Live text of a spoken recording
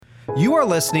You are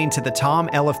listening to the Tom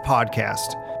Elliff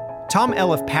Podcast. Tom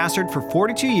Elliff pastored for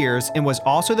 42 years and was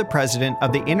also the president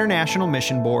of the International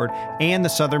Mission Board and the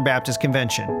Southern Baptist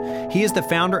Convention. He is the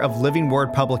founder of Living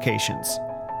Word Publications.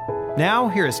 Now,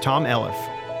 here is Tom Elliff.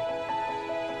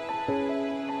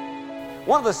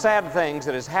 One of the sad things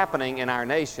that is happening in our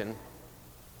nation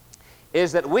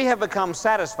is that we have become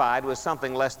satisfied with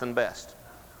something less than best.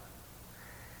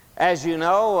 As you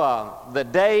know, the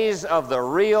days of the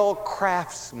real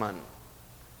craftsman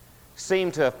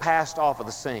seem to have passed off of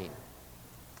the scene.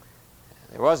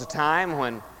 There was a time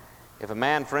when if a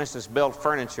man, for instance, built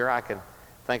furniture, I can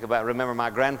remember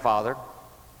my grandfather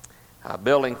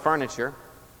building furniture.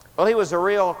 Well, he was a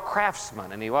real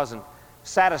craftsman, and he wasn't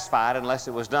satisfied unless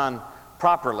it was done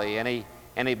properly, and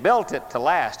he built it to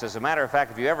last. As a matter of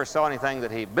fact, if you ever saw anything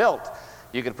that he built,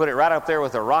 you could put it right up there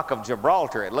with the Rock of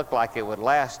Gibraltar. It looked like it would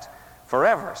last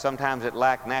forever. Sometimes it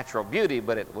lacked natural beauty,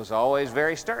 but it was always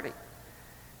very sturdy.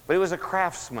 But he was a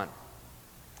craftsman.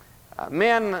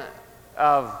 Men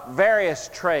of various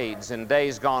trades in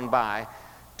days gone by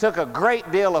took a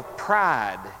great deal of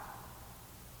pride,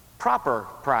 proper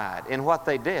pride, in what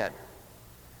they did.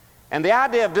 And the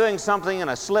idea of doing something in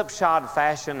a slipshod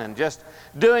fashion and just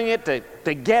doing it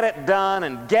to get it done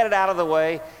and get it out of the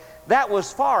way, that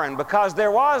was foreign, because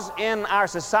there was in our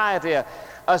society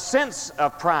a sense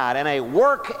of pride and a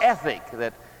work ethic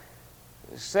that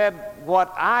said,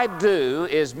 what I do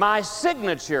is my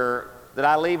signature that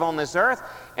I leave on this earth,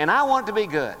 and I want it to be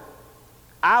good.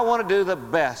 I want to do the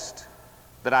best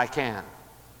that I can.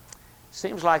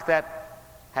 Seems like that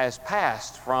has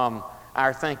passed from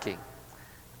our thinking.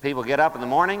 People get up in the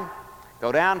morning,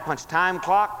 go down, punch a time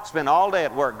clock, spend all day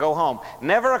at work, go home.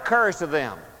 Never occurs to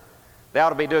them they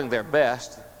ought to be doing their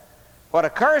best. What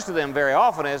occurs to them very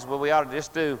often is, well, we ought to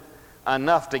just do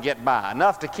enough to get by,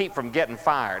 enough to keep from getting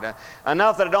fired,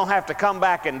 enough that I don't have to come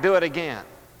back and do it again.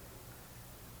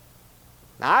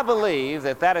 Now, I believe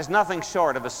that that is nothing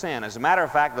short of a sin. As a matter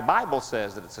of fact, the Bible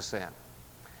says that it's a sin.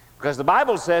 Because the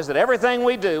Bible says that everything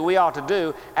we do, we ought to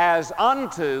do as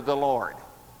unto the Lord.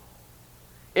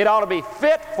 It ought to be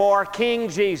fit for King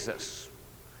Jesus.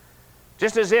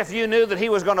 Just as if you knew that he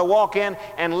was going to walk in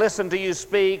and listen to you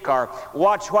speak, or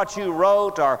watch what you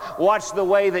wrote, or watch the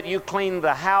way that you cleaned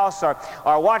the house, or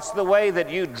watch the way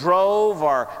that you drove,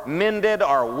 or mended,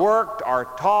 or worked, or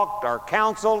talked, or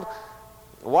counseled,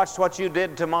 watch what you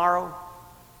did tomorrow.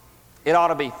 It ought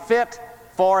to be fit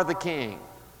for the King.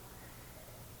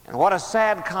 And what a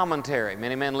sad commentary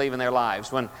many men leave in their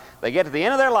lives when they get to the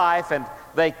end of their life and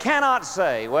they cannot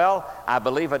say, well, I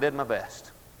believe I did my best.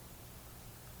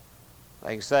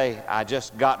 They can say, I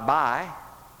just got by.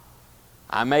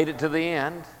 I made it to the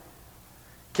end.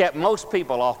 Kept most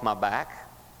people off my back.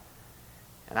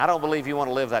 And I don't believe you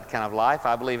want to live that kind of life.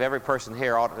 I believe every person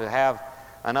here ought to have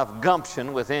enough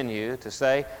gumption within you to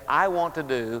say, I want to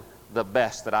do the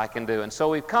best that I can do. And so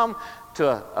we've come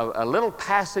to a little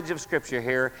passage of Scripture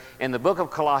here in the book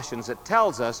of Colossians that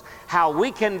tells us how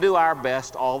we can do our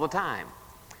best all the time.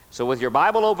 So with your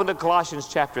Bible open to Colossians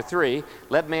chapter 3,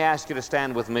 let me ask you to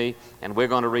stand with me, and we're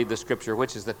going to read the Scripture,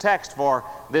 which is the text for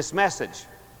this message.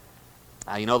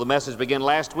 Now, you know the message began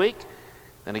last week,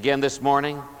 then again this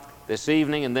morning, this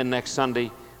evening, and then next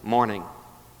Sunday morning.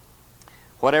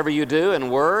 Whatever you do in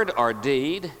word or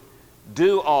deed,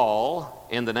 do all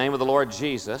in the name of the Lord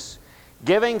Jesus,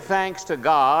 giving thanks to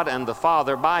God and the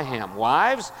Father by Him.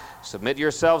 Wives, submit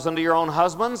yourselves unto your own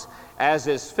husbands, as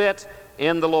is fit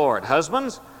in the Lord.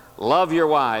 Husbands, love your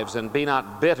wives and be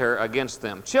not bitter against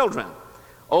them. Children,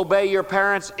 obey your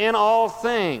parents in all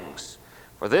things,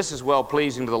 for this is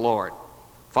well-pleasing to the Lord.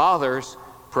 Fathers,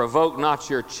 provoke not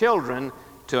your children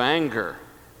to anger,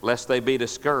 lest they be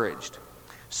discouraged.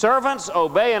 Servants,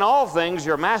 obey in all things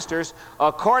your masters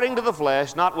according to the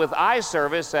flesh, not with eye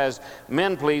service as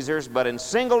men pleasers, but in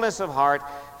singleness of heart,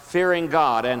 fearing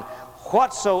God. And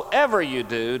whatsoever you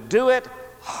do, do it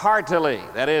heartily.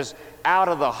 That is, out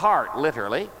of the heart,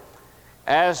 literally,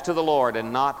 as to the Lord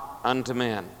and not unto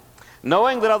men.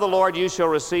 Knowing that of the Lord you shall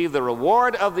receive the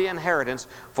reward of the inheritance,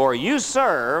 for you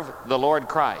serve the Lord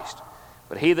Christ.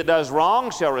 But he that does wrong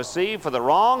shall receive for the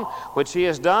wrong which he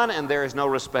has done, and there is no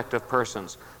respect of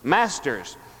persons.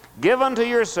 Masters, give unto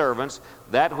your servants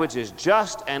that which is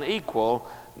just and equal,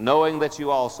 knowing that you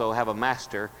also have a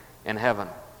master in heaven.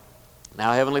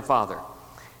 Now, Heavenly Father,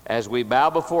 as we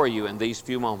bow before you in these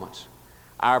few moments,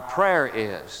 our prayer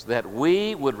is that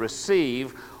we would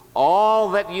receive all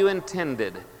that you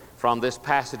intended from this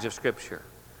passage of Scripture.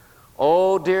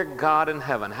 Oh, dear God in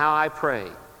heaven, how I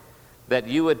pray that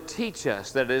you would teach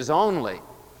us that it is only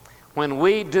when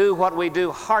we do what we do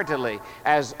heartily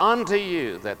as unto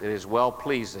you that it is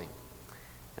well-pleasing.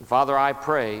 And Father, I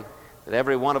pray that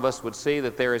every one of us would see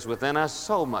that there is within us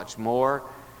so much more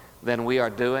than we are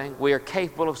doing. We are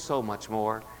capable of so much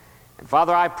more. And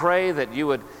Father, I pray that you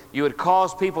would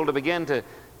cause people to begin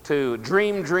to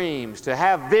dream dreams, to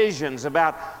have visions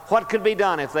about what could be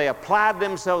done if they applied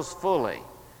themselves fully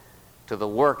to the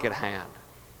work at hand.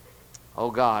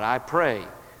 Oh God, I pray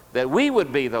that we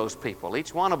would be those people.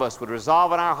 Each one of us would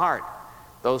resolve in our heart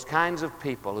those kinds of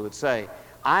people who would say,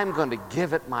 I'm going to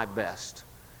give it my best.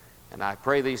 And I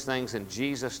pray these things in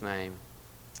Jesus' name.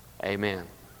 Amen.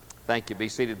 Thank you. Be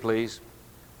seated, please.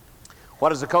 What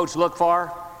does the coach look for?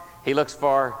 He looks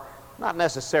for not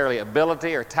necessarily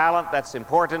ability or talent, that's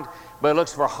important, but he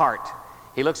looks for heart.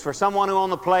 He looks for someone who on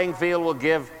the playing field will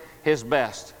give his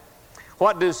best.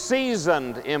 What do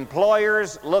seasoned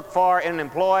employers look for in an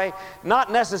employee?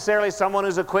 Not necessarily someone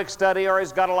who's a quick study or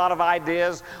has got a lot of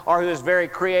ideas or who is very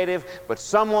creative, but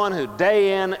someone who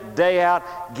day in, day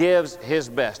out gives his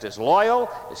best, is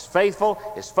loyal, is faithful,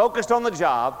 is focused on the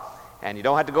job, and you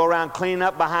don't have to go around cleaning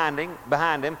up behind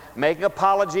him, making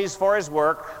apologies for his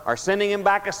work, or sending him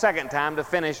back a second time to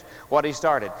finish what he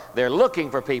started. They're looking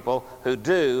for people who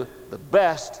do the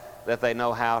best that they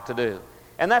know how to do.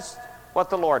 And that's what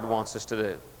the Lord wants us to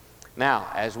do. Now,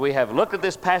 as we have looked at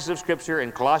this passage of Scripture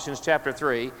in Colossians chapter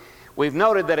 3, we've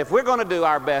noted that if we're going to do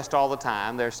our best all the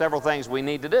time, there are several things we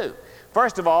need to do.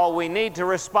 First of all, we need to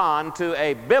respond to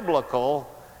a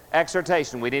biblical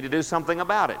exhortation. We need to do something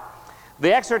about it.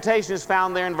 The exhortation is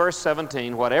found there in verse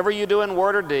 17. Whatever you do in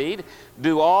word or deed,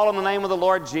 do all in the name of the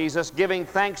Lord Jesus, giving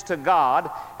thanks to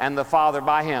God and the Father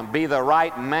by Him. Be the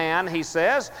right man, he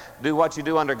says. Do what you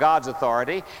do under God's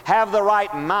authority. Have the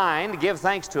right mind. Give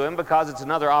thanks to Him because it's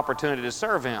another opportunity to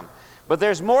serve Him. But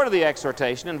there's more to the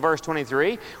exhortation in verse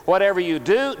 23. Whatever you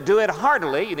do, do it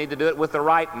heartily. You need to do it with the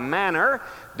right manner.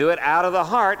 Do it out of the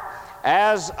heart,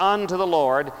 as unto the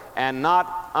Lord and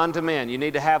not unto men. You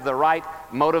need to have the right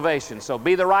motivation. So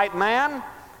be the right man,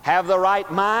 have the right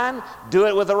mind, do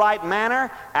it with the right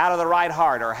manner, out of the right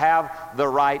heart, or have the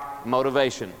right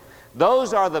motivation.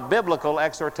 Those are the biblical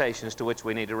exhortations to which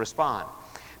we need to respond.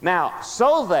 Now,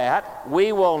 so that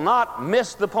we will not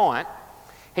miss the point,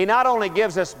 he not only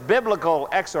gives us biblical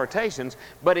exhortations,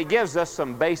 but he gives us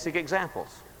some basic examples.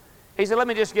 He said, let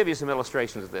me just give you some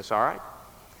illustrations of this, all right?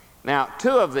 Now, two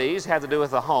of these have to do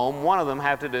with the home. One of them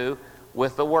have to do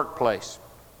with the workplace.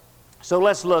 So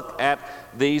let's look at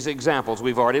these examples.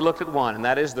 We've already looked at one, and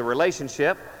that is the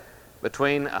relationship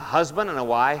between a husband and a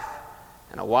wife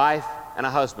and a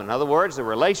husband. In other words, the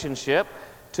relationship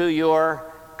to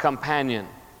your companion.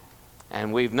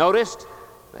 And we've noticed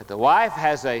that the wife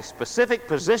has a specific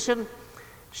position.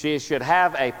 She should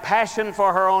have a passion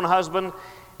for her own husband,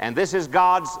 and this is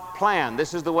God's plan.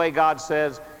 This is the way God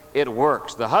says it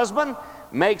works. The husband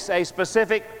makes a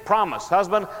specific promise.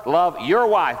 Husband, love your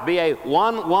wife. Be a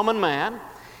one-woman man.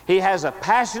 He has a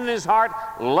passion in his heart.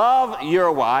 Love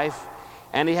your wife.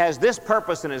 And he has this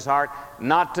purpose in his heart,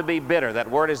 not to be bitter.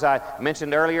 That word, as I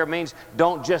mentioned earlier, means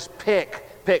don't just pick,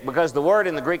 because the word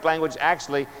in the Greek language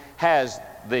actually has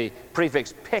the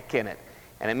prefix pick in it.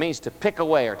 And it means to pick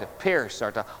away or to pierce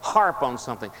or to harp on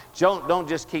something. Don't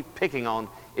just keep picking on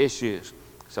issues.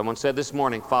 Someone said this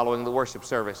morning following the worship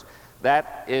service,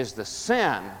 that is the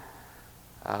sin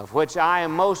of which I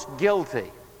am most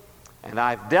guilty. And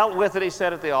I've dealt with it, he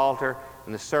said at the altar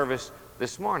in the service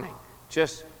this morning.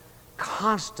 Just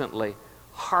constantly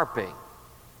harping.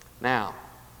 Now,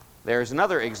 there's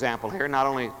another example here, not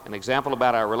only an example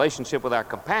about our relationship with our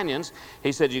companions.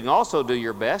 He said you can also do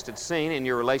your best. It's seen in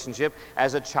your relationship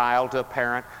as a child to a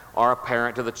parent or a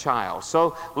parent to the child.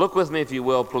 So look with me, if you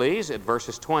will, please, at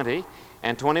verses 20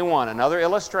 and 21. Another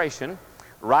illustration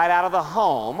right out of the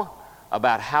home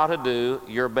about how to do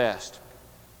your best.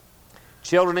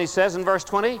 Children, he says in verse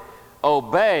 20,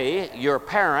 obey your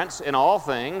parents in all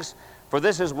things, for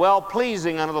this is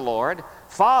well-pleasing unto the Lord.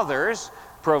 Fathers,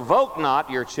 provoke not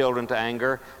your children to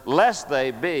anger, lest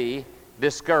they be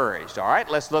discouraged. All right,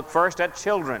 let's look first at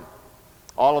children.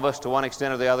 All of us, to one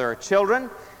extent or the other, are children.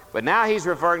 But now he's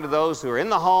referring to those who are in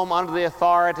the home under the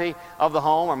authority of the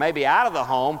home, or maybe out of the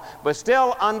home, but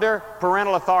still under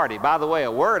parental authority. By the way,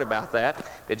 a word about that.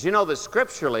 Did you know that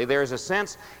scripturally there's a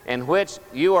sense in which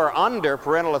you are under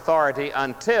parental authority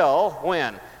until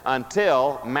when?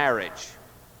 Until marriage.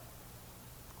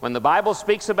 When the Bible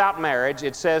speaks about marriage,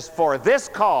 it says, for this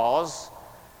cause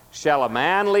shall a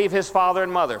man leave his father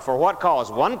and mother. For what cause?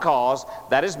 One cause,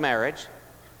 that is marriage.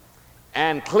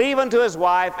 And cleave unto his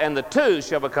wife, and the two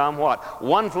shall become what?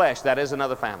 One flesh, that is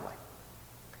another family.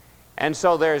 And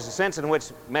so there's a sense in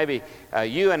which maybe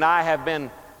you and I have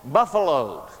been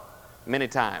buffaloed many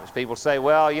times. People say,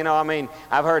 well,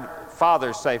 I've heard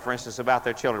fathers say, for instance, about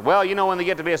their children. Well, you know, when they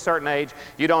get to be a certain age,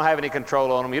 you don't have any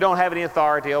control on them. You don't have any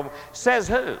authority over them. Says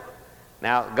who?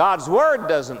 Now, God's Word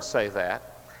doesn't say that.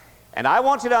 And I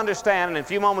want you to understand, and in a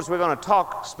few moments we're going to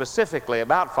talk specifically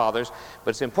about fathers,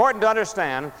 but it's important to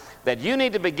understand that you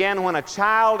need to begin when a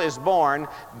child is born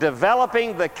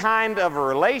developing the kind of a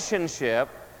relationship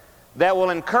that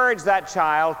will encourage that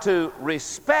child to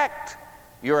respect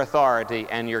your authority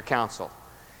and your counsel.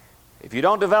 If you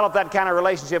don't develop that kind of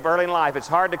relationship early in life, it's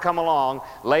hard to come along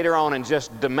later on and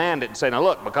just demand it and say, now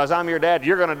look, because I'm your dad,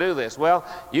 you're going to do this. Well,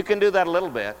 you can do that a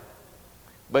little bit.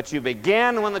 But you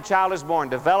begin when the child is born,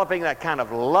 developing that kind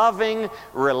of loving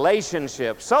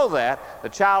relationship so that the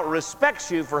child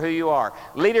respects you for who you are.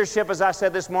 Leadership, as I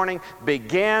said this morning,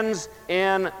 begins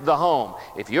in the home.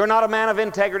 If you're not a man of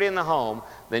integrity in the home,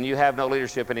 then you have no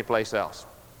leadership anyplace else.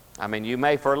 I mean, you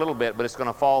may for a little bit, but it's going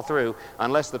to fall through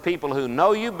unless the people who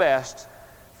know you best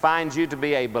find you to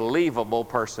be a believable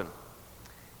person.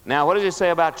 Now, what does it say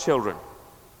about children?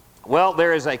 Well,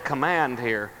 there is a command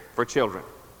here for children.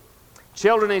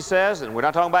 Children, he says, and we're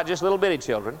not talking about just little bitty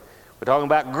children. We're talking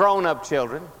about grown-up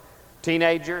children,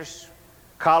 teenagers,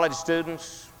 college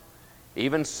students,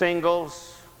 even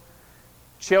singles.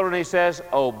 Children, he says,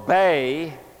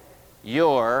 obey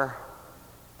your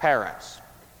parents.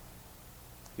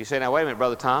 You say, now wait a minute,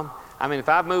 Brother Tom. I mean,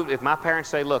 if my parents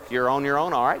say, look, you're on your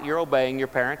own, all right, you're obeying your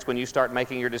parents when you start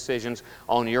making your decisions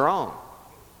on your own.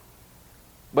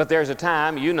 But there's a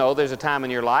time, there's a time in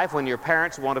your life when your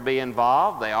parents want to be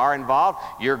involved. They are involved.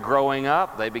 You're growing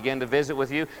up. They begin to visit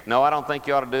with you. No, I don't think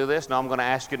you ought to do this. No, I'm going to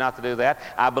ask you not to do that.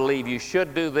 I believe you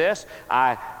should do this.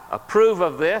 I approve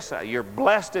of this. You're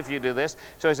blessed if you do this.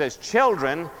 So he says,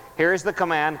 children, here's the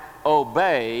command,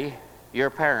 obey your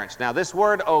parents. Now, this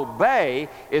word obey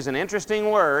is an interesting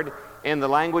word in the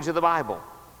language of the Bible.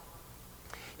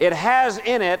 It has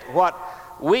in it what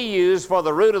we use for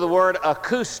the root of the word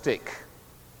acoustic.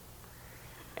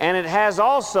 And it has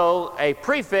also a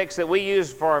prefix that we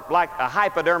use for like a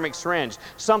hypodermic syringe,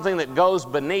 something that goes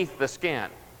beneath the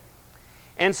skin.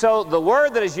 And so the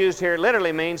word that is used here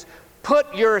literally means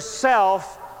put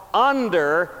yourself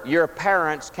under your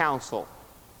parents' counsel.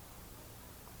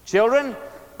 Children,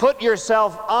 put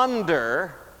yourself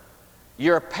under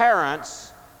your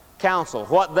parents' counsel,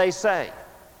 what they say,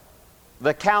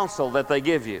 the counsel that they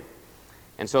give you.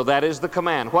 And so that is the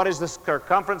command. What is the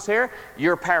circumference here?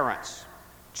 Your parents.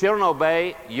 Children,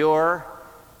 obey your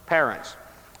parents.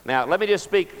 Now, let me just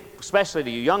speak especially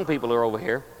to you young people who are over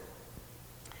here.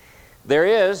 There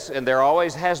is, and there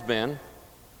always has been,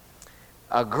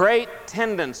 a great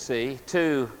tendency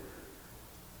to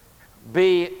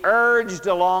be urged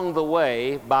along the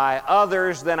way by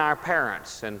others than our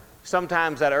parents. And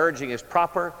sometimes that urging is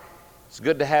proper. It's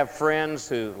good to have friends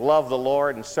who love the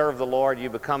Lord and serve the Lord. You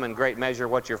become in great measure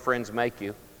what your friends make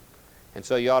you. And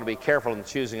so you ought to be careful in the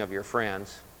choosing of your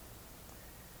friends.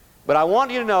 But I want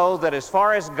you to know that as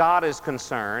far as God is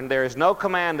concerned, there is no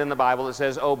command in the Bible that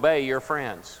says, obey your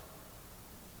friends.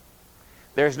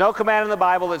 There's no command in the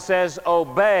Bible that says,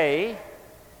 obey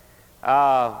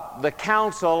the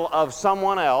counsel of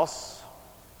someone else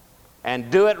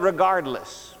and do it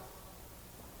regardless.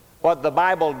 What the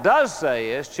Bible does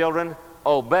say is, children,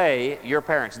 obey your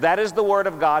parents. That is the word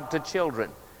of God to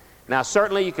children. Now,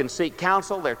 certainly you can seek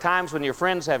counsel. There are times when your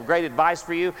friends have great advice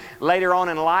for you. Later on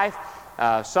in life,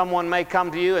 someone may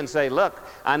come to you and say, look,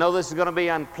 I know this is going to be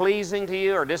unpleasing to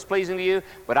you or displeasing to you,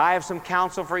 but I have some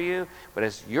counsel for you. But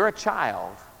as you're a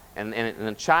child, and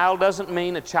a child doesn't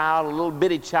mean a child, a little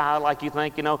bitty child like you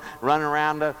think, running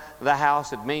around the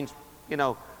house. It means,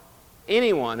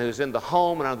 anyone who's in the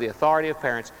home and under the authority of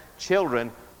parents.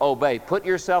 Children, obey. Put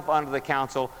yourself under the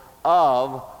counsel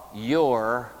of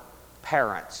your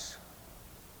parents.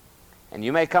 And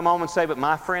you may come home and say, but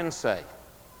my friends say.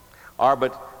 Or,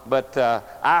 but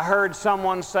I heard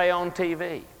someone say on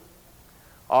TV.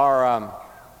 Or,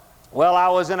 well, I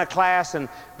was in a class and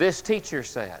this teacher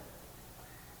said.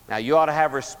 Now, you ought to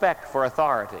have respect for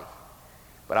authority.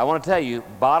 But I want to tell you,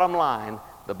 bottom line,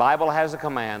 the Bible has a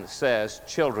command that says,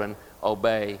 children,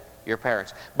 obey your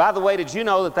parents. By the way, did you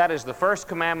know that that is the first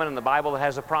commandment in the Bible that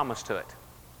has a promise to it?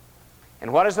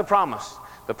 And what is the promise?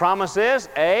 The promise is,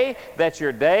 A, that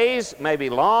your days may be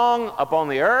long upon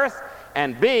the earth,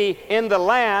 and B, in the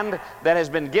land that has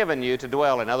been given you to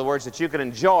dwell in. In other words, that you can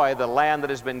enjoy the land that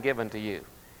has been given to you.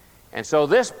 And so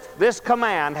this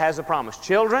command has a promise.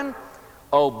 Children,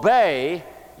 obey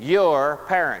your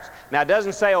parents. Now, it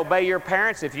doesn't say obey your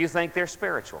parents if you think they're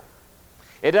spiritual.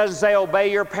 It doesn't say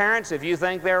obey your parents if you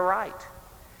think they're right.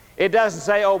 It doesn't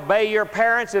say obey your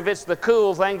parents if it's the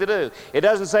cool thing to do. It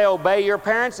doesn't say obey your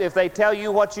parents if they tell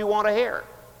you what you want to hear.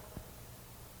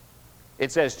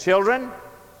 It says, children,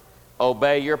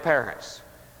 obey your parents.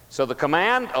 So the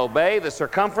command, obey the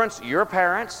circumference, your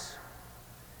parents.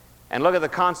 And look at the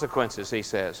consequences, he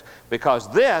says,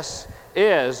 because this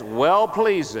is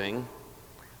well-pleasing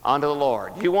unto the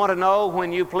Lord. You want to know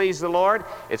when you please the Lord?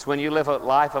 It's when you live a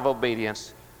life of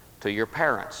obedience to your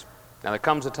parents. Now there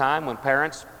comes a time when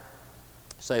parents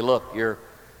say, look, you're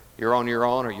on your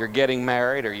own, or you're getting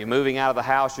married, or you're moving out of the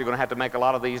house. You're going to have to make a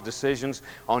lot of these decisions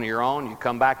on your own. You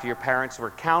come back to your parents for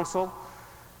counsel.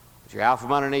 You're out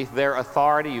from underneath their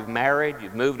authority. You've married,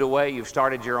 you've moved away, you've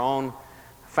started your own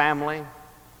family.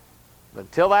 But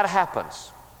until that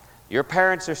happens, your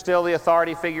parents are still the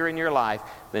authority figure in your life.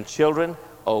 Then children,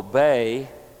 obey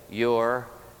your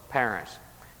parents.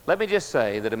 Let me just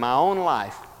say that in my own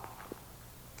life,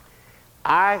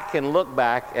 I can look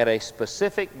back at a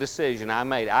specific decision I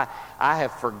made. I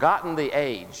have forgotten the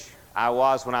age I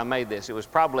was when I made this. I was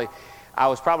probably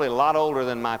a lot older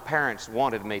than my parents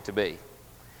wanted me to be.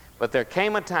 But there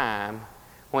came a time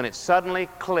when it suddenly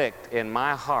clicked in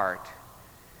my heart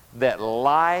that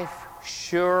life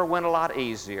sure went a lot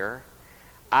easier.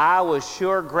 I was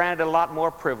sure granted a lot more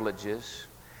privileges.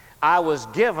 I was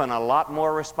given a lot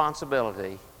more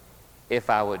responsibility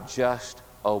if I would just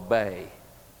obey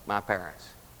my parents.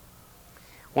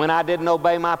 When I didn't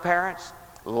obey my parents,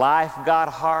 life got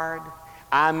hard.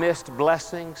 I missed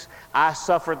blessings. I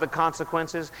suffered the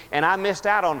consequences, and I missed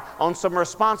out on some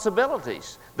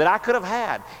responsibilities that I could have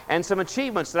had and some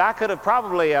achievements that I could have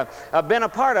probably been a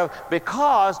part of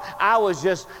because I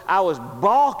was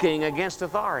balking against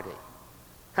authority.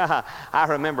 I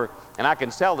remember, and I can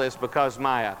tell this because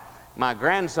my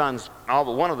grandsons, all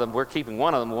but one of them, we're keeping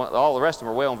one of them, all the rest of them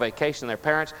are away on vacation, their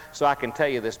parents, so I can tell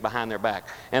you this behind their back.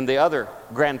 And the other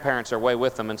grandparents are away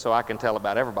with them, and so I can tell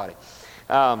about everybody.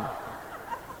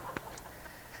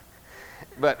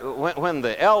 But when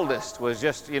the eldest was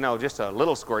just a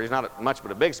little squirt, he's not much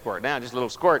but a big squirt now, just a little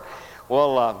squirt.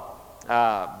 Well,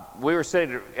 we were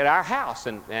sitting at our house,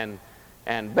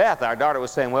 and Beth, our daughter,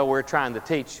 was saying, well, we're trying to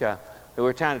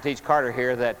teach Carter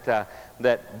here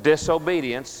that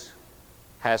disobedience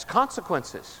has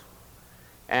consequences.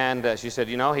 And she said,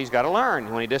 he's got to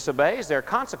learn. When he disobeys, there are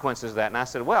consequences to that. And I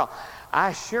said, well,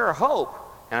 I sure hope,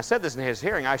 and I said this in his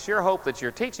hearing, I sure hope that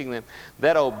you're teaching them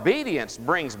that obedience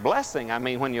brings blessing. I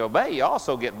mean, when you obey, you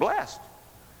also get blessed.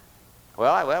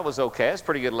 Well, that was okay. That's a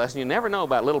pretty good lesson. You never know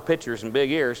about little pitchers and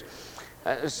big ears.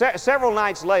 Several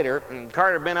nights later,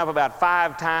 Carter had been up about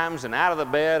 5 times and out of the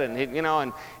bed, and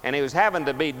he was having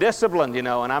to be disciplined,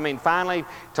 And I mean, finally,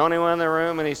 Tony went in the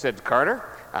room and he said, Carter,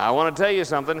 I want to tell you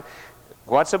something.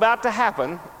 What's about to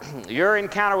happen, your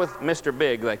encounter with Mr.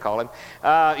 Big, they call him,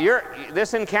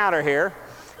 this encounter here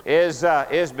is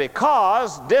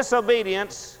because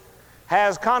disobedience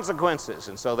has consequences.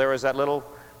 And so there was that little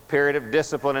period of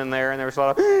discipline in there, and there was a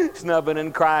lot of snubbing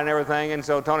and crying and everything. And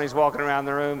so Tony's walking around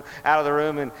the room, out of the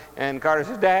room, and Carter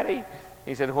says, Daddy.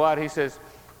 He said, what? He says,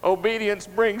 obedience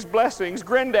brings blessings.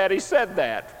 Granddaddy said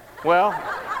that. Well,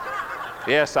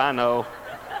 yes, I know.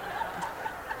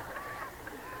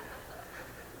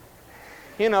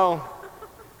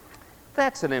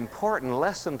 That's an important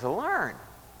lesson to learn,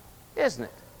 isn't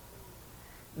it?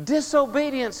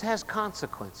 Disobedience has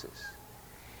consequences.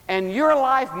 And your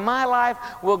life, my life,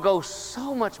 will go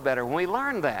so much better when we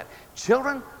learn that.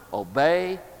 Children,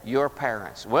 obey your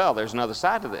parents. Well, there's another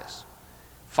side to this.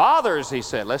 Fathers, he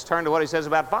said. Let's turn to what he says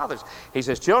about fathers. He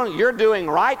says, children, you're doing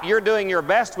right. You're doing your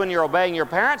best when you're obeying your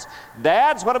parents.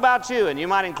 Dads, what about you? And you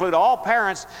might include all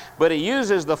parents, but he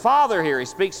uses the father here. He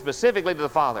speaks specifically to the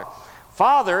father.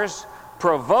 Fathers,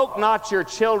 provoke not your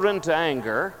children to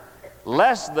anger,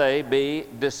 lest they be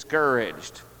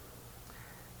discouraged.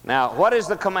 Now, what is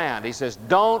the command? He says,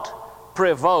 don't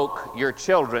provoke your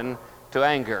children to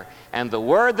anger. And the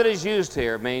word that is used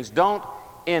here means don't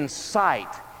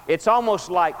incite. It's almost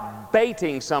like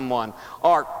baiting someone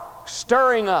or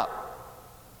stirring up.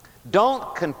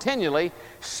 Don't continually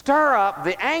stir up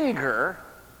the anger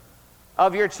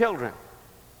of your children.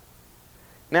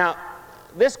 Now,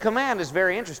 this command is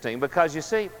very interesting because, you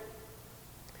see,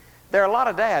 there are a lot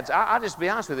of dads, I'll just be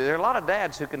honest with you, there are a lot of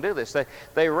dads who can do this.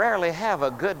 They rarely have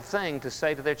a good thing to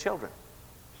say to their children.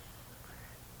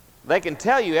 They can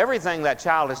tell you everything that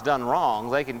child has done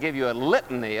wrong. They can give you a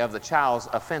litany of the child's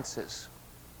offenses.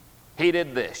 He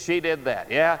did this, she did that,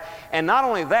 yeah? And not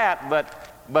only that,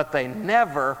 but they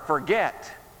never forget.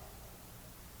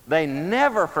 They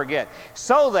never forget.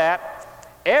 So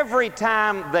that every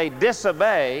time they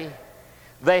disobey,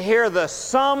 they hear the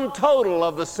sum total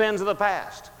of the sins of the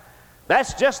past.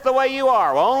 That's just the way you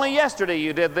are. Well, only yesterday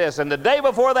you did this, and the day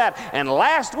before that, and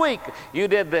last week you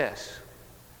did this.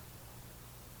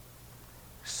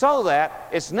 so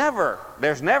that there's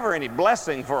never any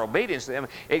blessing for obedience. I mean,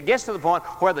 it gets to the point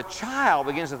where the child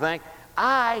begins to think,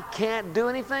 I can't do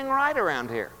anything right around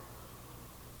here.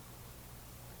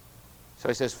 So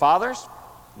he says, fathers,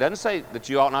 doesn't say that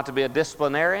you ought not to be a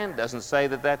disciplinarian, doesn't say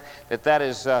that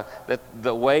is that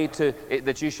the way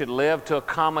that you should live to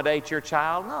accommodate your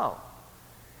child, no.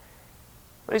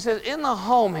 But he says, in the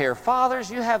home here,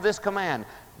 fathers, you have this command,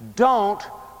 don't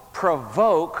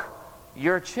provoke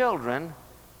your children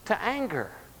to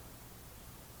anger.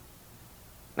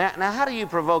 Now how do you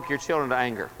provoke your children to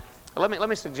anger? Let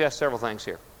me suggest several things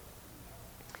here.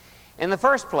 In the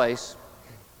first place,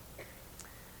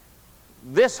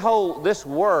 this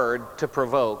word to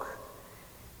provoke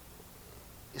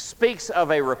speaks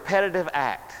of a repetitive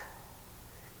act.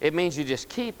 It means you just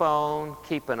keep on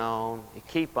keeping on, you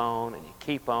keep on and you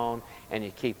keep on and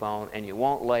you keep on, and you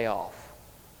won't lay off.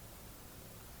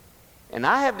 And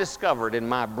I have discovered in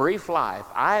my brief life,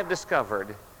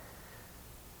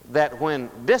 that when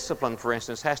discipline, for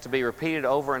instance, has to be repeated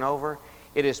over and over,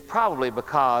 it is probably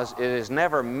because it is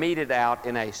never meted out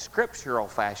in a scriptural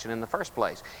fashion in the first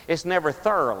place. It's never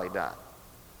thoroughly done.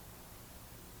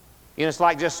 You know, it's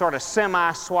like just sort of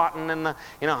semi-swatting in the,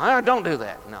 oh, don't do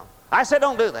that. No. I said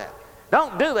don't do that.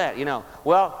 Don't do that,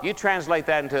 Well, you translate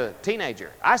that into a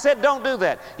teenager. I said don't do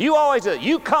that. You always do it.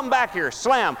 You come back here,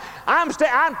 slam. I'm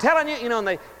telling you,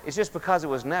 and it's just because it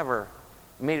was never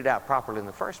meted out properly in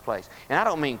the first place. And I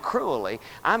don't mean cruelly.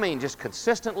 I mean just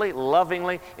consistently,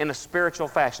 lovingly, in a spiritual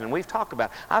fashion. And I've talked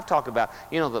about,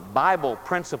 the Bible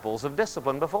principles of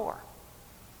discipline before.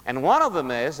 And one of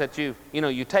them is that you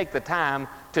take the time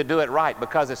to do it right,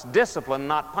 because it's discipline,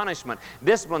 not punishment.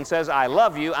 Discipline says, I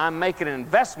love you, I'm making an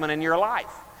investment in your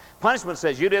life. Punishment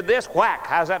says, you did this, whack,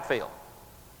 how's that feel?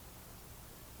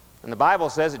 And the Bible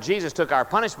says that Jesus took our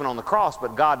punishment on the cross,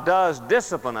 but God does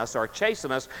discipline us or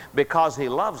chasten us because He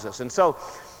loves us. And so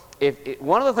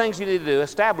one of the things you need to do,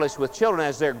 establish with children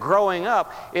as they're growing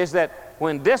up, is that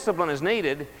when discipline is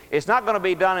needed, it's not going to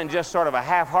be done in just sort of a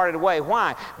half-hearted way.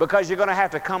 Why? Because you're going to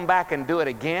have to come back and do it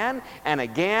again and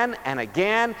again and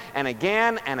again and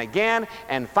again and again,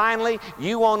 and finally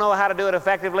you won't know how to do it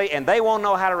effectively, and they won't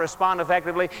know how to respond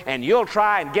effectively, and you'll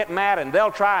try and get mad, and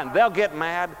they'll try and they'll get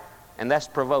mad, and that's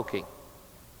provoking.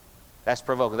 That's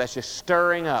provoking. That's just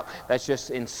stirring up. That's just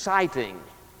inciting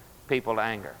people to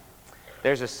anger.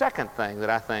 There's a second thing that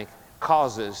I think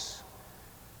causes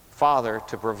father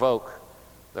to provoke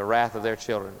the wrath of their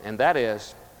children, and that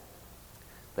is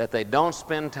that they don't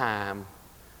spend time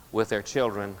with their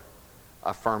children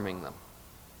affirming them.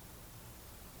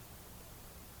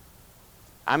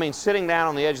 I mean, sitting down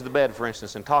on the edge of the bed, for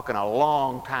instance, and talking a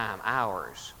long time,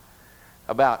 hours,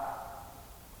 about,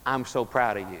 I'm so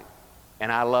proud of you,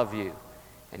 and I love you,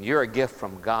 and you're a gift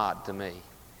from God to me,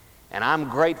 and I'm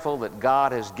grateful that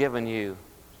God has given me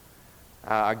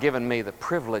the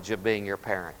privilege of being your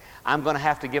parent. I'm going to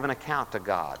have to give an account to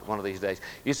God one of these days.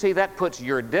 You see, that puts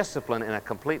your discipline in a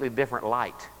completely different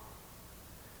light.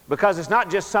 Because it's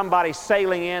not just somebody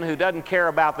sailing in who doesn't care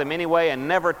about them anyway and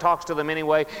never talks to them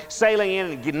anyway, sailing in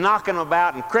and knocking them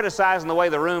about and criticizing the way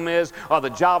the room is or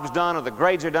the job's done or the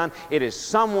grades are done. It is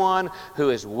someone who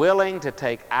is willing to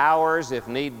take hours, if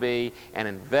need be, and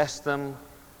invest them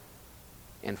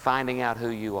in finding out who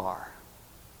you are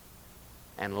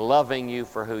and loving you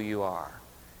for who you are,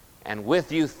 and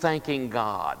with you thanking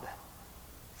God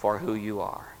for who you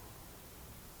are.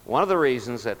 One of the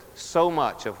reasons that so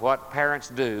much of what parents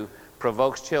do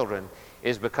provokes children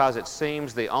is because it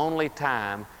seems the only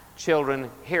time children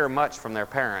hear much from their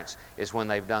parents is when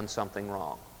they've done something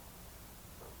wrong.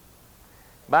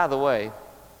 By the way,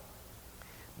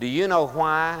 do you know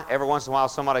why every once in a while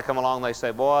somebody come along and they say,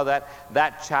 boy,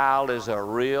 that child is a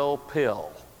real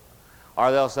pill?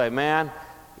 Or they'll say, man,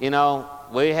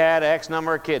 we had X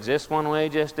number of kids. This one we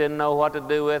just didn't know what to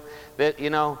do with. Do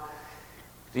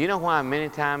you know why many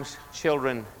times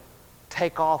children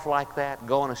take off like that,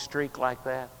 go on a streak like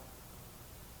that?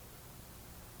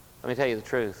 Let me tell you the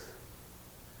truth.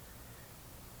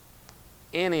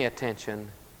 Any attention,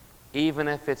 even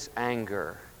if it's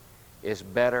anger, is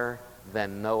better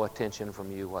than no attention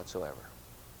from you whatsoever.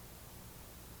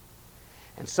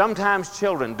 And sometimes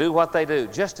children do what they do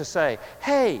just to say,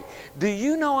 hey, do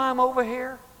you know I'm over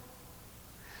here?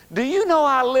 Do you know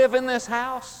I live in this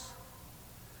house?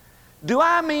 Do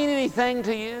I mean anything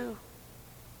to you?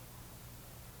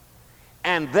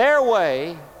 And their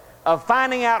way of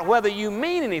finding out whether you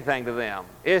mean anything to them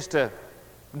is to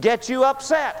get you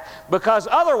upset, because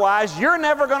otherwise you're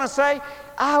never going to say,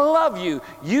 I love you.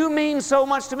 You mean so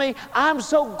much to me. I'm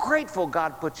so grateful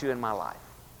God put you in my life.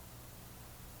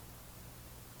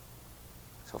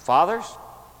 So fathers,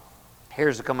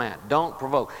 Here's the command. Don't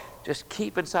provoke. Just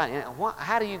keep inside.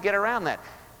 How do you get around that?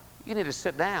 You need to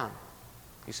sit down.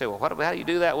 You say, well, how do you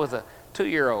do that with a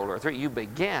 2-year-old or a 3? You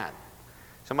begin.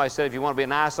 Somebody said if you want to be a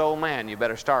nice old man, you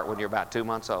better start when you're about 2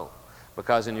 months old.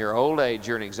 Because in your old age,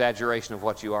 you're an exaggeration of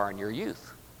what you are in your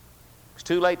youth. It's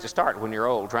too late to start when you're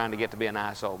old trying to get to be a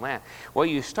nice old man. Well,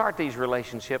 you start these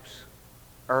relationships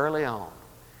early on.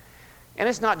 And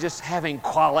it's not just having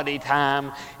quality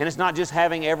time, and it's not just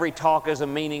having every talk as a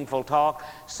meaningful talk.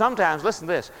 Sometimes, listen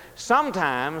to this,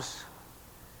 sometimes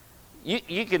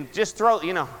you can just throw,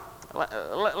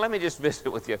 let me just visit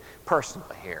with you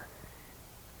personally here.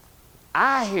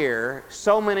 I hear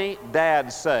so many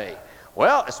dads say,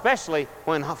 well, especially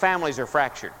when families are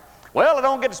fractured, well, I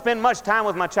don't get to spend much time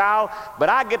with my child, but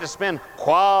I get to spend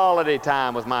quality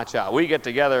time with my child. We get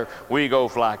together, we go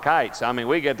fly kites. I mean,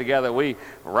 we get together, we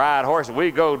ride horses,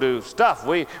 we go do stuff.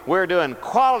 We're doing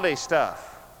quality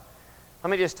stuff.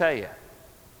 Let me just tell you,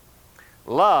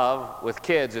 love with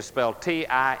kids is spelled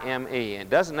T-I-M-E. It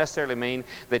doesn't necessarily mean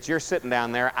that you're sitting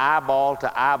down there eyeball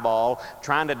to eyeball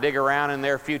trying to dig around in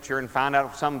their future and find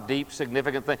out some deep,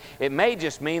 significant thing. It may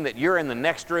just mean that you're in the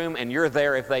next room and you're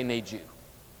there if they need you.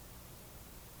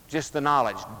 Just the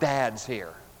knowledge, Dad's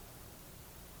here.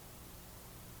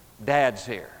 Dad's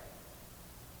here.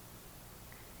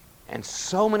 And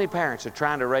so many parents are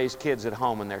trying to raise kids at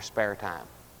home in their spare time.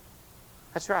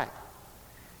 That's right.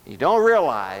 You don't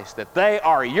realize that they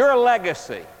are your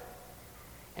legacy.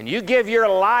 And you give your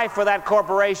life for that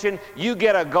corporation, you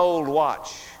get a gold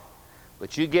watch.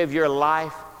 But you give your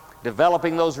life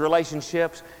developing those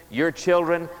relationships, your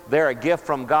children, they're a gift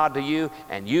from God to you,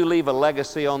 and you leave a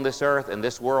legacy on this earth, and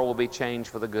this world will be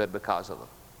changed for the good because of them.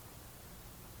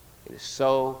 It is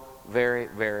so very,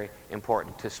 very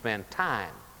important to spend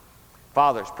time.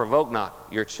 Fathers, provoke not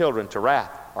your children to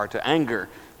wrath or to anger,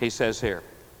 he says here.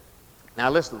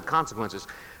 Now listen to the consequences.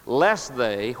 Lest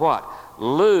they, what?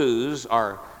 Lose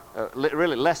or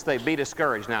really lest they be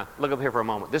discouraged. Now look up here for a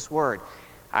moment. This word,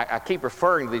 I keep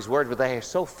referring to these words, but they are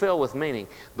so filled with meaning.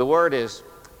 The word is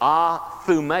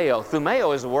thumeo.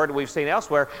 Thumeo is a word we've seen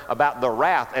elsewhere about the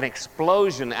wrath, an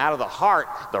explosion out of the heart,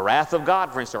 the wrath of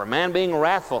God, for instance, or a man being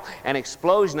wrathful, an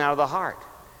explosion out of the heart.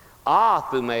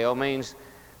 Thumeo means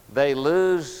they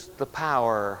lose the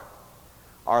power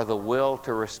or the will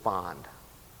to respond.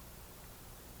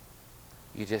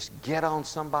 You just get on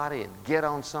somebody and get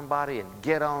on somebody and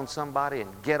get on somebody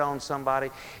and get on somebody.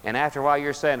 And after a while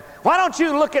you're saying, why don't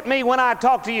you look at me when I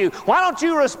talk to you? Why don't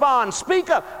you respond? Speak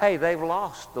up. Hey, they've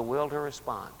lost the will to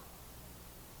respond.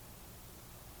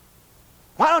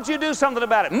 Why don't you do something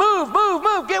about it? Move, move,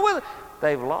 move, get with it.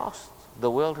 They've lost the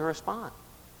will to respond.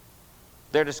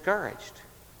 They're discouraged.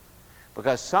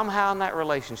 Because somehow in that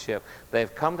relationship,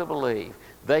 they've come to believe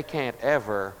they can't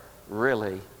ever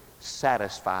really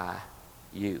satisfy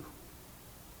you.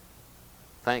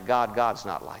 Thank God God's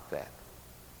not like that.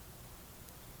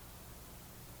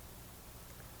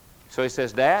 So he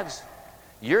says, dads,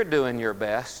 you're doing your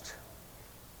best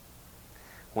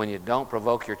when you don't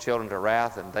provoke your children to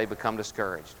wrath and they become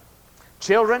discouraged.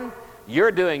 Children,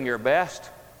 you're doing your best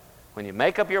when you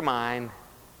make up your mind.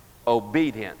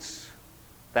 Obedience,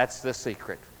 that's the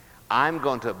secret. I'm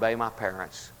going to obey my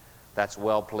parents. That's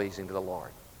well-pleasing to the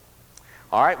Lord.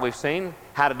 All right, we've seen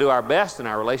how to do our best in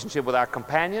our relationship with our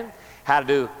companion, how to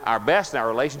do our best in our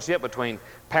relationship between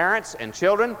parents and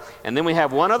children, and then we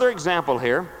have one other example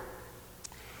here.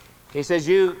 He says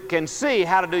you can see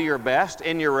how to do your best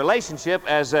in your relationship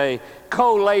as a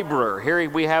co-laborer. Here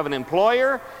we have an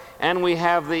employer and we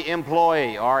have the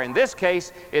employee, or in this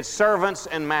case, it's servants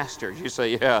and masters. You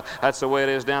say, yeah, that's the way it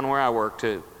is down where I work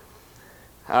too.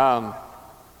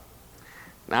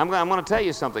 Now, I'm going to tell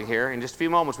you something here. In just a few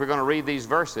moments, we're going to read these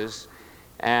verses.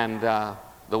 And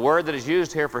the word that is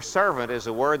used here for servant is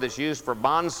a word that's used for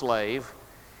bondslave.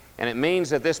 And it means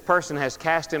that this person has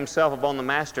cast himself upon the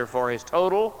master for his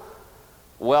total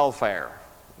welfare.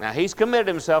 Now, he's committed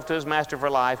himself to his master for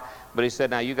life, but he said,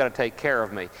 now you got to take care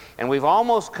of me. And we've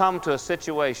almost come to a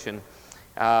situation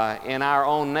in our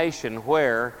own nation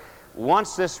where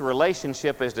once this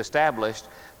relationship is established,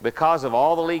 because of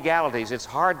all the legalities, it's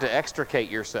hard to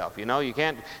extricate yourself. You know, you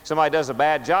can't, somebody does a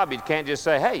bad job, you can't just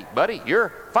say, hey, buddy, you're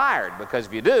fired. Because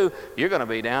if you do, you're going to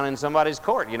be down in somebody's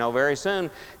court, very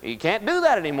soon. You can't do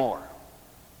that anymore.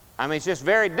 I mean, it's just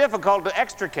very difficult to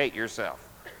extricate yourself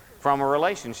from a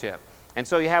relationship. And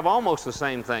so you have almost the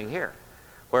same thing here,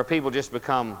 where people just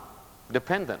become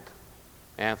dependent.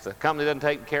 And if the company doesn't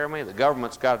take care of me, the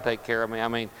government's got to take care of me. I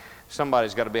mean,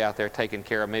 somebody's got to be out there taking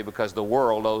care of me because the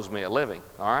world owes me a living,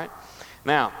 all right?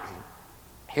 Now,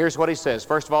 here's what he says.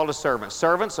 First of all, to servants.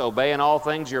 Servants, obey in all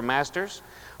things your masters,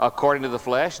 according to the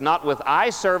flesh, not with eye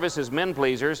service as men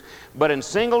pleasers, but in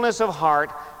singleness of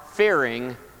heart,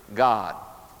 fearing God.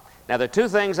 Now, there are two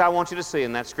things I want you to see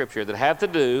in that scripture that have to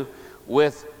do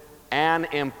with an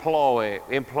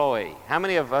employee. How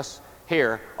many of us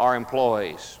here are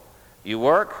employees? You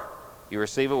work, you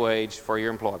receive a wage for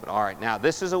your employment. All right, now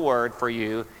this is a word for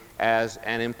you as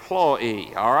an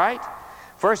employee, all right?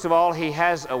 First of all, he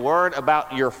has a word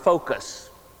about your focus.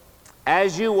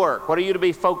 As you work, what are you to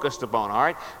be focused upon, all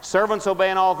right? Servants, obey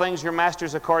in all things your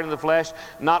masters according to the flesh,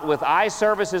 not with eye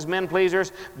service as men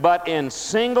pleasers, but in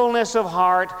singleness of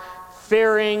heart,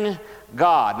 fearing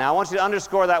God. Now, I want you to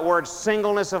underscore that word,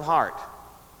 singleness of heart.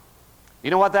 You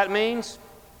know what that means?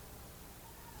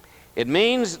 It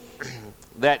means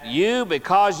that you,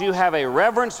 because you have a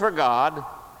reverence for God,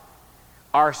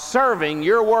 are serving,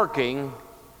 you're working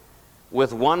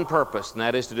with one purpose, and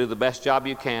that is to do the best job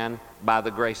you can by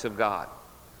the grace of God.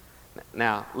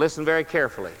 Now, listen very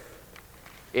carefully.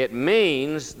 It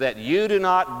means that you do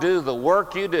not do the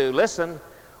work you do, listen,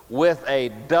 with a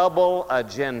double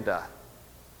agenda.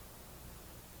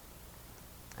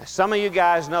 Now, some of you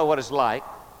guys know what it's like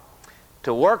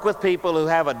to work with people who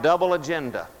have a double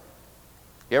agenda.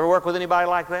 You ever work with anybody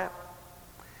like that?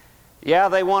 Yeah,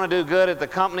 they want to do good at the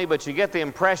company, but you get the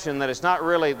impression that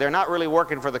they're not really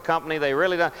working for the company. They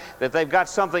really don't, that they've got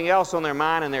something else on their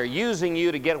mind and they're using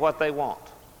you to get what they want.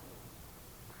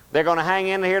 They're going to hang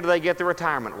in here till they get the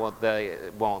retirement what they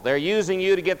want. They're using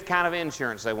you to get the kind of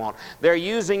insurance they want. They're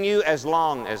using you as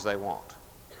long as they want.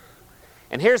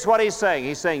 And here's what he's saying.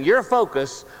 He's saying your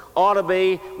focus ought to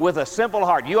be with a simple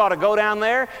heart. You ought to go down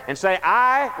there and say,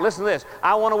 listen to this,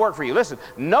 I want to work for you. Listen,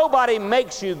 nobody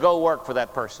makes you go work for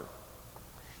that person.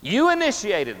 You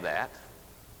initiated that,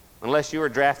 unless you were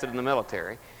drafted in the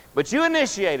military, but you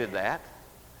initiated that.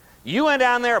 You went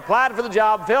down there, applied for the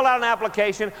job, filled out an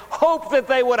application, hoped that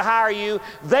they would hire you.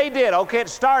 They did. Okay, it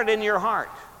started in your heart.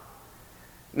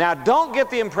 Now, don't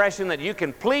get the impression that you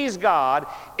can please God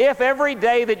if every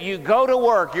day that you go to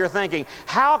work you're thinking,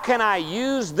 how can I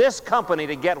use this company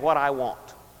to get what I want?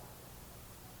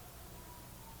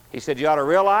 He said you ought to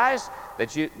realize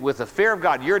that you, with the fear of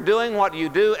God, you're doing what you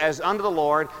do as unto the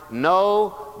Lord.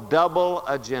 No double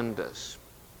agendas.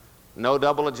 No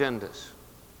double agendas.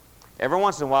 Every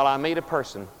once in a while I meet a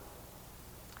person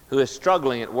who is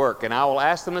struggling at work, and I will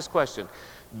ask them this question,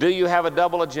 do you have a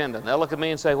double agenda? And they'll look at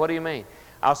me and say, what do you mean?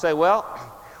 I'll say, well,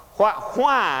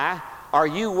 why are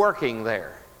you working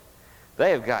there? They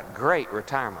have got great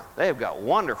retirement. They have got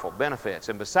wonderful benefits.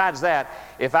 And besides that,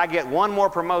 if I get one more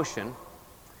promotion,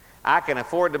 I can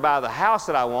afford to buy the house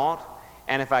that I want,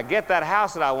 and if I get that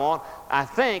house that I want, I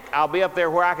think I'll be up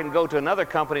there where I can go to another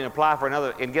company and apply for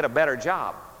another and get a better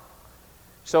job.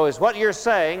 So is what you're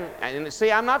saying, and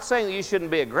see, I'm not saying that you shouldn't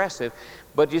be aggressive,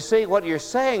 but you see, what you're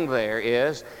saying there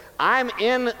is, I'm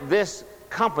in this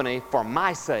company for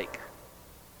my sake.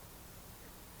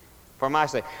 For my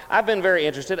sake. I've been very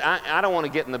interested. I don't want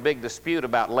to get in the big dispute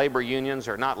about labor unions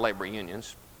or not labor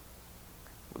unions,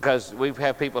 because we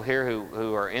have people here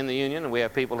who are in the union, and we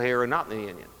have people here who are not in the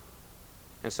union.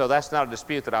 And so that's not a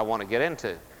dispute that I want to get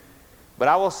into. But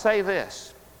I will say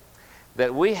this,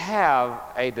 that we have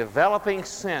a developing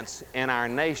sense in our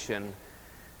nation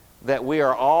that we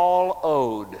are all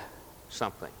owed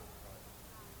something.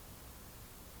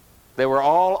 That we're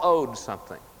all owed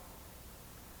something.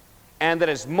 And that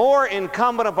it's more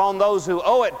incumbent upon those who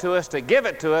owe it to us to give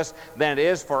it to us than it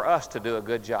is for us to do a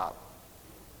good job.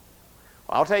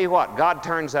 I'll tell you what, God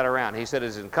turns that around. He said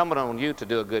it's incumbent on you to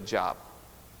do a good job.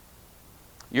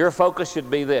 Your focus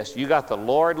should be this. You got the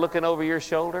Lord looking over your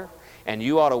shoulder, and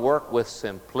you ought to work with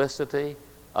simplicity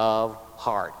of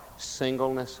heart,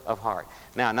 singleness of heart.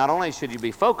 Now, not only should you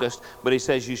be focused, but he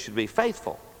says you should be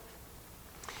faithful.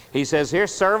 He says here,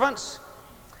 servants,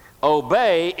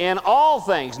 obey in all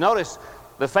things. Notice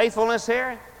the faithfulness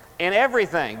here. In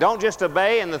everything. Don't just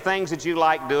obey in the things that you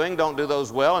like doing. Don't do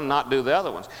those well and not do the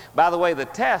other ones. By the way, the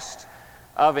test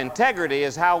of integrity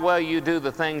is how well you do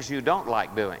the things you don't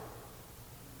like doing.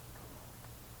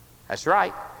 That's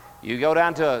right. You go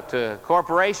down to a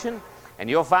corporation and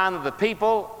you'll find that the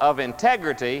people of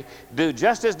integrity do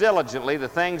just as diligently the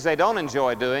things they don't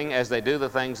enjoy doing as they do the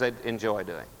things they enjoy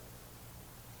doing.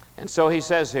 And so he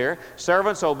says here,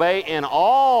 servants, obey in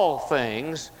all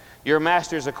things your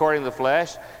masters according to the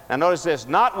flesh. Now notice this,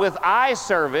 not with eye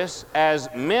service as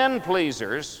men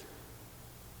pleasers,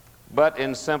 but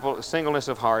in singleness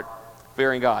of heart,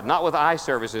 fearing God. Not with eye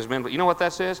service as men pleasers. You know what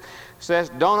that says? It says,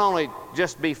 don't only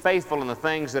just be faithful in the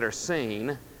things that are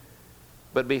seen,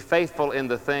 but be faithful in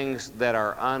the things that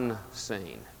are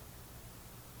unseen.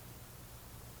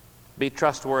 Be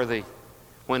trustworthy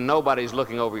when nobody's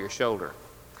looking over your shoulder.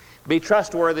 Be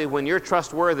trustworthy when your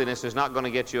trustworthiness is not going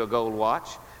to get you a gold watch.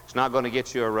 It's not going to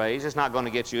get you a raise. It's not going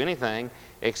to get you anything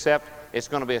except it's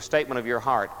going to be a statement of your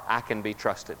heart. I can be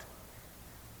trusted.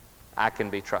 I can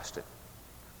be trusted.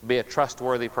 Be a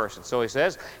trustworthy person. So he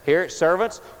says, here,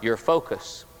 servants, your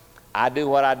focus. I do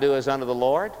what I do as unto the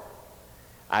Lord.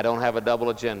 I don't have a double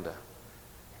agenda.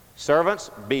 Servants,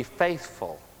 be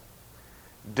faithful.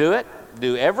 Do it.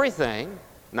 Do everything,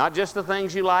 not just the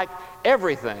things you like,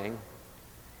 everything.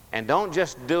 And don't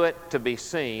just do it to be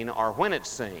seen or when it's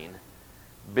seen.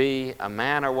 Be a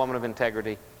man or woman of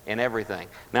integrity in everything.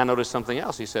 Now notice something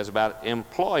else he says about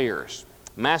employers.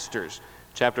 Masters,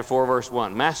 chapter 4, verse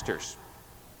 1. Masters,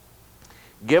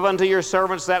 give unto your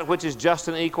servants that which is just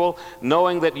and equal,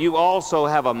 knowing that you also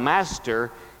have a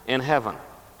master in heaven.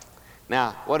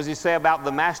 Now, what does he say about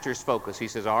the master's focus? He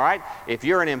says, all right, if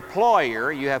you're an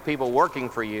employer, you have people working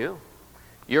for you.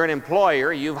 You're an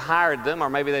employer, you've hired them, or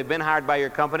maybe they've been hired by your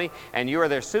company, and you are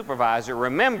their supervisor.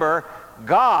 Remember,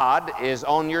 God is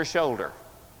on your shoulder.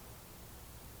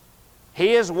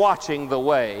 He is watching the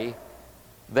way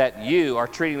that you are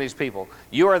treating these people.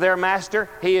 You are their master,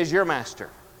 he is your master.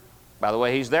 By the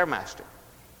way, he's their master.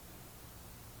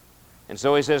 And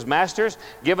so he says, masters,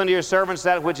 give unto your servants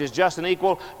that which is just and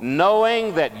equal,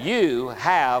 knowing that you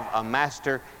have a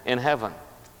master in heaven.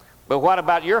 But what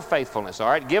about your faithfulness? All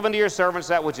right, give unto your servants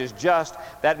that which is just.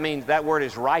 That means that word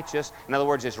is righteous. In other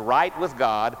words, it's right with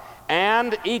God.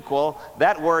 And equal,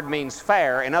 that word means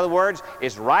fair. In other words,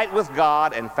 it's right with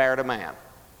God and fair to man.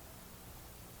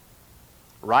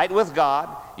 Right with God.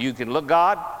 You can look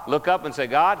up and say,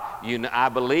 God, I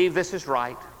believe this is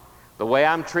right, the way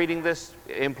I'm treating this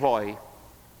employee,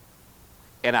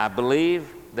 and I believe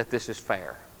that this is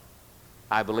fair.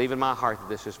 I believe in my heart that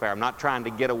this is fair. I'm not trying to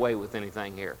get away with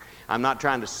anything here. I'm not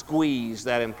trying to squeeze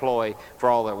that employee for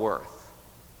all they're worth.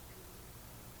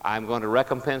 I'm going to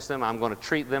recompense them. I'm going to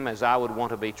treat them as I would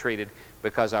want to be treated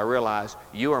because I realize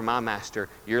you are my master.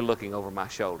 You're looking over my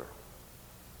shoulder.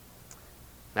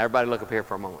 Now, everybody look up here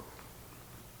for a moment.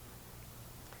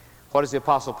 What is the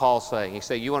Apostle Paul saying? He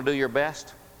said, you want to do your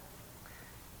best?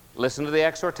 Listen to the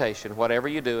exhortation. Whatever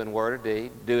you do in word or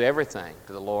deed, do everything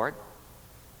to the Lord,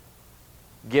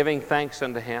 giving thanks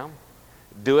unto him.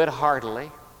 Do it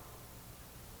heartily.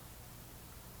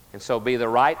 And so be the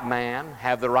right man,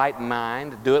 have the right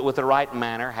mind, do it with the right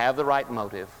manner, have the right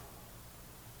motive.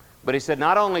 But he said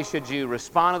not only should you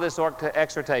respond to this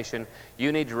exhortation,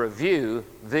 you need to review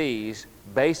these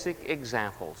basic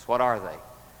examples. What are they?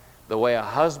 The way a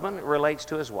husband relates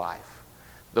to his wife,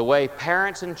 the way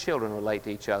parents and children relate to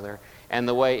each other, and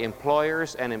the way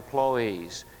employers and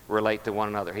employees relate to one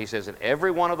another. He says in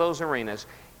every one of those arenas,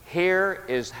 here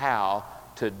is how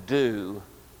to do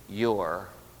your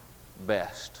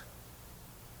best.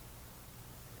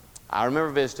 I remember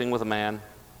visiting with a man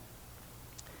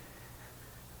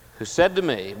who said to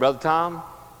me, Brother Tom,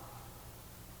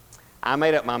 I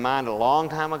made up my mind a long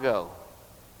time ago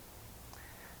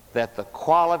that the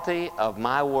quality of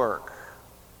my work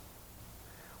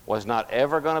was not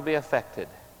ever going to be affected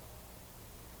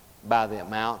by the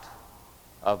amount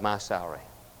of my salary.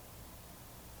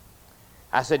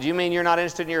 I said, you mean you're not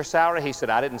interested in your salary? He said,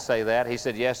 I didn't say that. He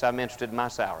said, yes, I'm interested in my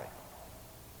salary.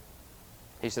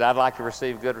 He said, I'd like to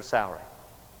receive good salary.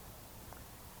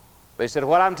 But he said,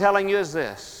 what I'm telling you is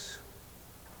this.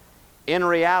 In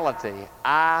reality,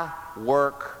 I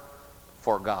work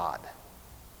for God.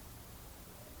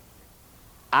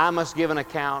 I must give an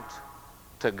account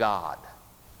to God.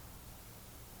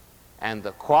 And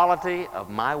the quality of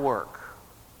my work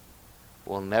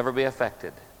will never be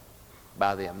affected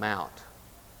by the amount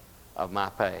of my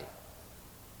pay.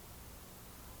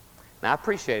 Now, I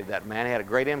appreciated that man. He had a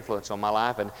great influence on my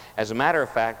life. And as a matter of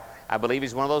fact, I believe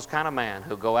he's one of those kind of men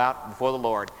who go out before the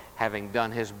Lord having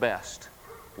done his best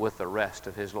with the rest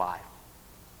of his life.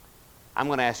 I'm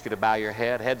going to ask you to bow your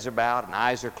head. Heads are bowed and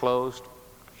eyes are closed.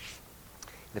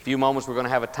 In a few moments, we're going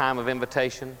to have a time of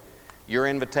invitation. Your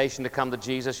invitation to come to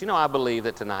Jesus. You know, I believe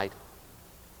that tonight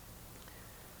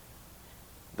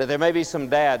that there may be some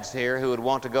dads here who would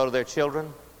want to go to their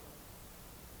children.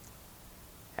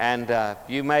 And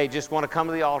you may just want to come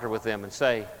to the altar with them and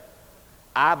say,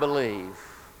 I believe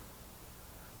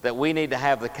that we need to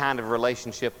have the kind of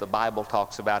relationship the Bible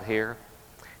talks about here.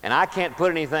 And I can't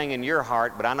put anything in your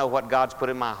heart, but I know what God's put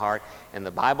in my heart. And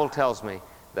the Bible tells me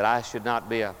that I should not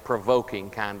be a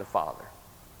provoking kind of father.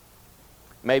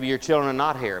 Maybe your children are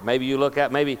not here. Maybe you look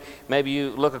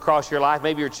across your life.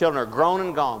 Maybe your children are grown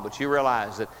and gone, but you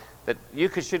realize that you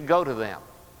should go to them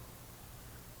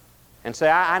and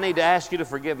say, I need to ask you to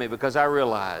forgive me because I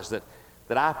realize that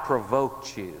I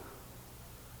provoked you,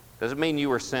 Doesn't mean you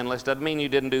were sinless. Doesn't mean you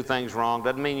didn't do things wrong.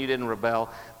 Doesn't mean you didn't rebel.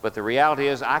 But the reality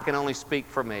is, I can only speak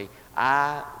for me.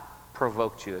 I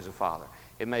provoked you as a father.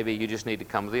 It may be you just need to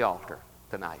come to the altar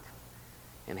tonight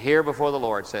and here before the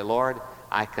Lord say, Lord,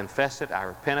 I confess it. I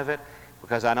repent of it,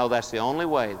 because I know that's the only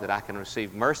way that I can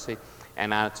receive mercy,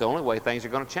 and it's the only way things are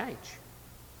going to change.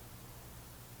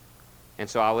 And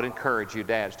so I would encourage you,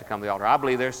 dads, to come to the altar. I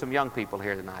believe there's some young people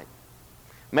here tonight.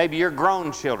 Maybe you're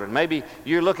grown children. Maybe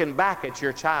you're looking back at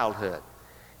your childhood.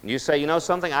 And you say, you know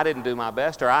something, I didn't do my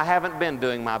best, or I haven't been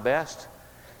doing my best.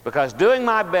 Because doing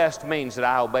my best means that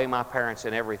I obey my parents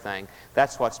in everything.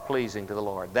 That's what's pleasing to the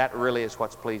Lord. That really is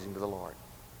what's pleasing to the Lord.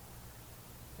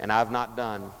 And I've not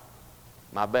done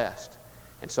my best.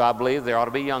 And so I believe there ought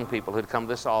to be young people who'd come to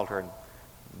this altar and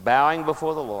bowing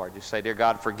before the Lord, just say, dear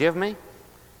God, forgive me.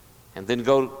 And then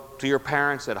go to your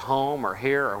parents at home or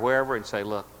here or wherever and say,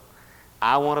 look,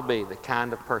 I want to be the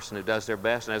kind of person who does their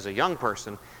best. And as a young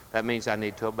person, that means I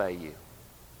need to obey you.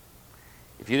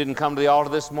 If you didn't come to the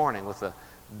altar this morning with the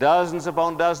dozens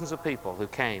upon dozens of people who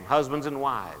came, husbands and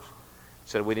wives,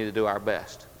 said we need to do our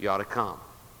best, you ought to come.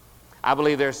 I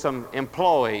believe there's some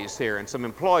employees here and some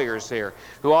employers here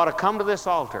who ought to come to this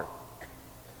altar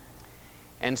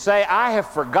and say, I have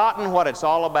forgotten what it's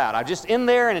all about. I'm just in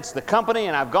there and it's the company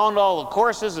and I've gone to all the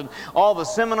courses and all the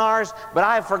seminars, but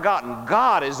I have forgotten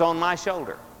God is on my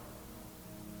shoulder.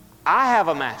 I have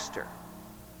a master.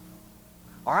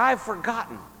 Or I've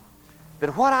forgotten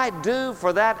that what I do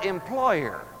for that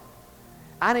employer,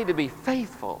 I need to be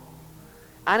faithful.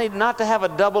 I need not to have a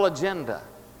double agenda.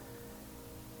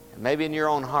 And maybe in your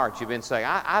own heart you've been saying,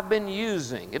 I've been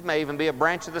using, it may even be a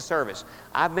branch of the service,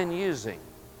 I've been using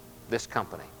this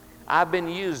company. I've been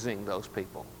using those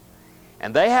people.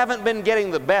 And they haven't been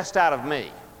getting the best out of me.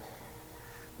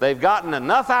 They've gotten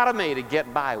enough out of me to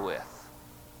get by with.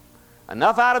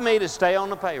 Enough out of me to stay on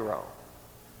the payroll.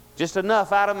 Just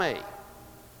enough out of me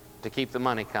to keep the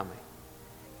money coming.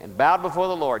 And bowed before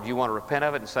the Lord, you want to repent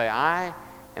of it and say, I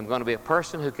am going to be a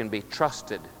person who can be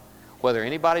trusted. Whether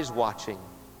anybody's watching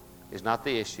is not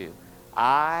the issue.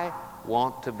 I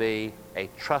want to be a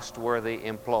trustworthy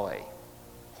employee.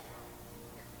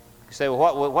 You say,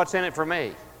 well, what's in it for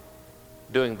me?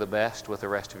 Doing the best with the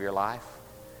rest of your life,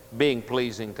 being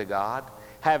pleasing to God,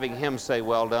 having Him say,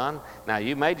 well done. Now,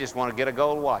 you may just want to get a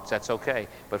gold watch. That's okay.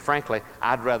 But frankly,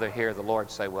 I'd rather hear the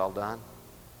Lord say, well done.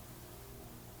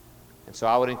 And so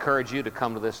I would encourage you to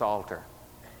come to this altar.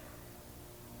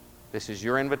 This is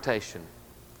your invitation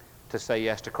to say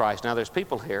yes to Christ. Now, there's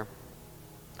people here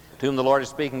to whom the Lord is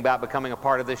speaking about becoming a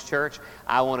part of this church.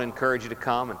 I want to encourage you to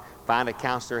come and find a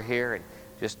counselor here and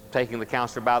just taking the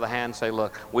counselor by the hand and say,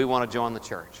 look, we want to join the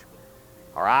church.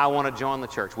 Or I want to join the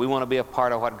church. We want to be a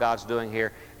part of what God's doing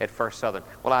here at First Southern.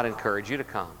 Well, I'd encourage you to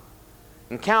come.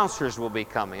 And counselors will be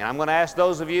coming. And I'm going to ask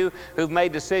those of you who've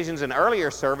made decisions in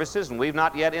earlier services and we've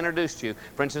not yet introduced you,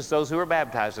 for instance, those who were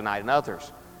baptized tonight and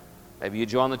others. Maybe you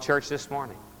joined the church this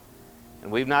morning and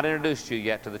we've not introduced you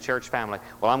yet to the church family.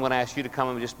 Well, I'm going to ask you to come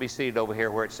and just be seated over here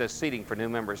where it says seating for new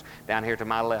members, down here to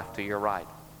my left, to your right.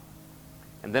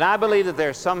 And then I believe that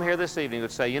there's some here this evening who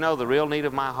would say, you know, the real need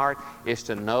of my heart is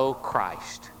to know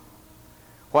Christ.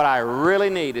 What I really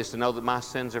need is to know that my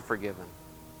sins are forgiven.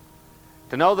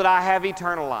 To know that I have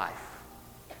eternal life.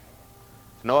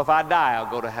 To know if I die,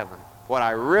 I'll go to heaven. What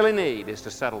I really need is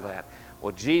to settle that.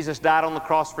 Well, Jesus died on the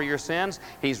cross for your sins.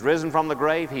 He's risen from the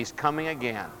grave. He's coming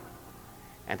again.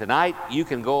 And tonight, you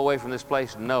can go away from this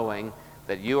place knowing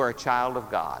that you are a child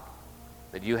of God,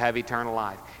 that you have eternal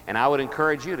life. And I would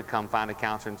encourage you to come find a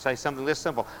counselor and say something this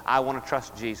simple. I want to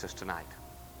trust Jesus tonight.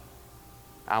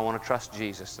 I want to trust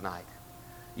Jesus tonight.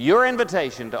 Your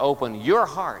invitation to open your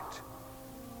heart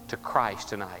to Christ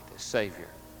tonight as Savior.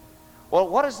 Well,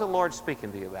 what is the Lord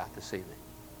speaking to you about this evening?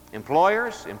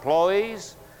 Employers,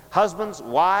 employees, husbands,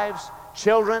 wives,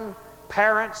 children,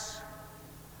 parents.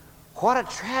 What a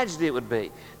tragedy it would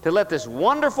be to let this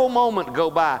wonderful moment go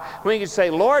by when you could say,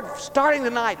 Lord, starting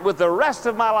tonight with the rest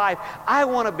of my life, I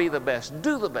want to be the best.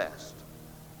 Do the best.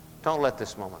 Don't let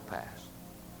this moment pass.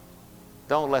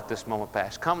 Don't let this moment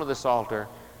pass. Come to this altar,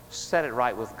 set it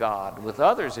right with God, with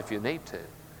others if you need to.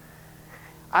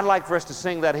 I'd like for us to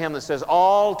sing that hymn that says,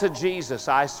 all to Jesus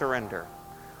I surrender.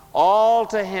 All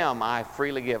to Him I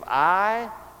freely give. I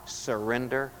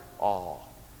surrender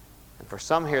all. And for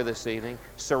some here this evening,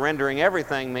 surrendering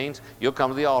everything means you'll come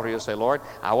to the altar. You'll say, Lord,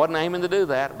 I wasn't aiming to do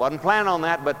that. Wasn't planning on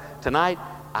that. But tonight,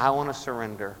 I want to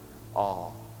surrender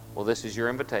all. Well, this is your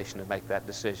invitation to make that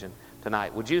decision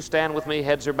tonight. Would you stand with me?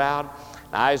 Heads are bowed.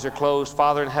 Eyes are closed.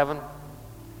 Father in heaven,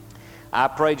 I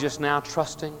pray just now,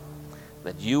 trusting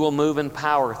that you will move in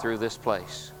power through this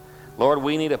place. Lord,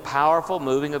 we need a powerful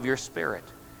moving of your Spirit.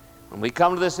 When we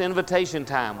come to this invitation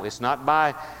time, it's not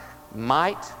by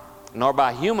might nor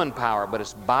by human power, but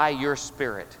it's by your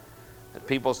Spirit that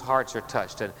people's hearts are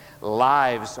touched and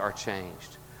lives are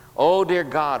changed. Oh, dear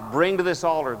God, bring to this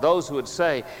altar those who would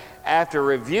say, after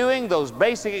reviewing those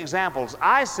basic examples,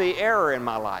 I see error in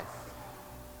my life.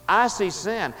 I see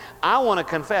sin. I want to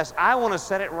confess. I want to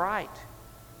set it right.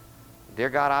 Dear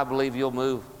God, I believe you'll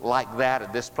move like that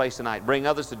at this place tonight. Bring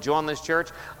others to join this church,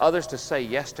 others to say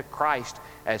yes to Christ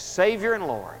as Savior and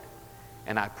Lord.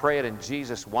 And I pray it in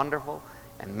Jesus' wonderful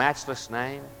and matchless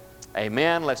name.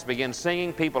 Amen. Let's begin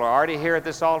singing. People are already here at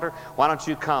this altar. Why don't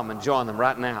you come and join them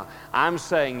right now? I'm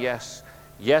saying yes,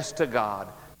 yes to God.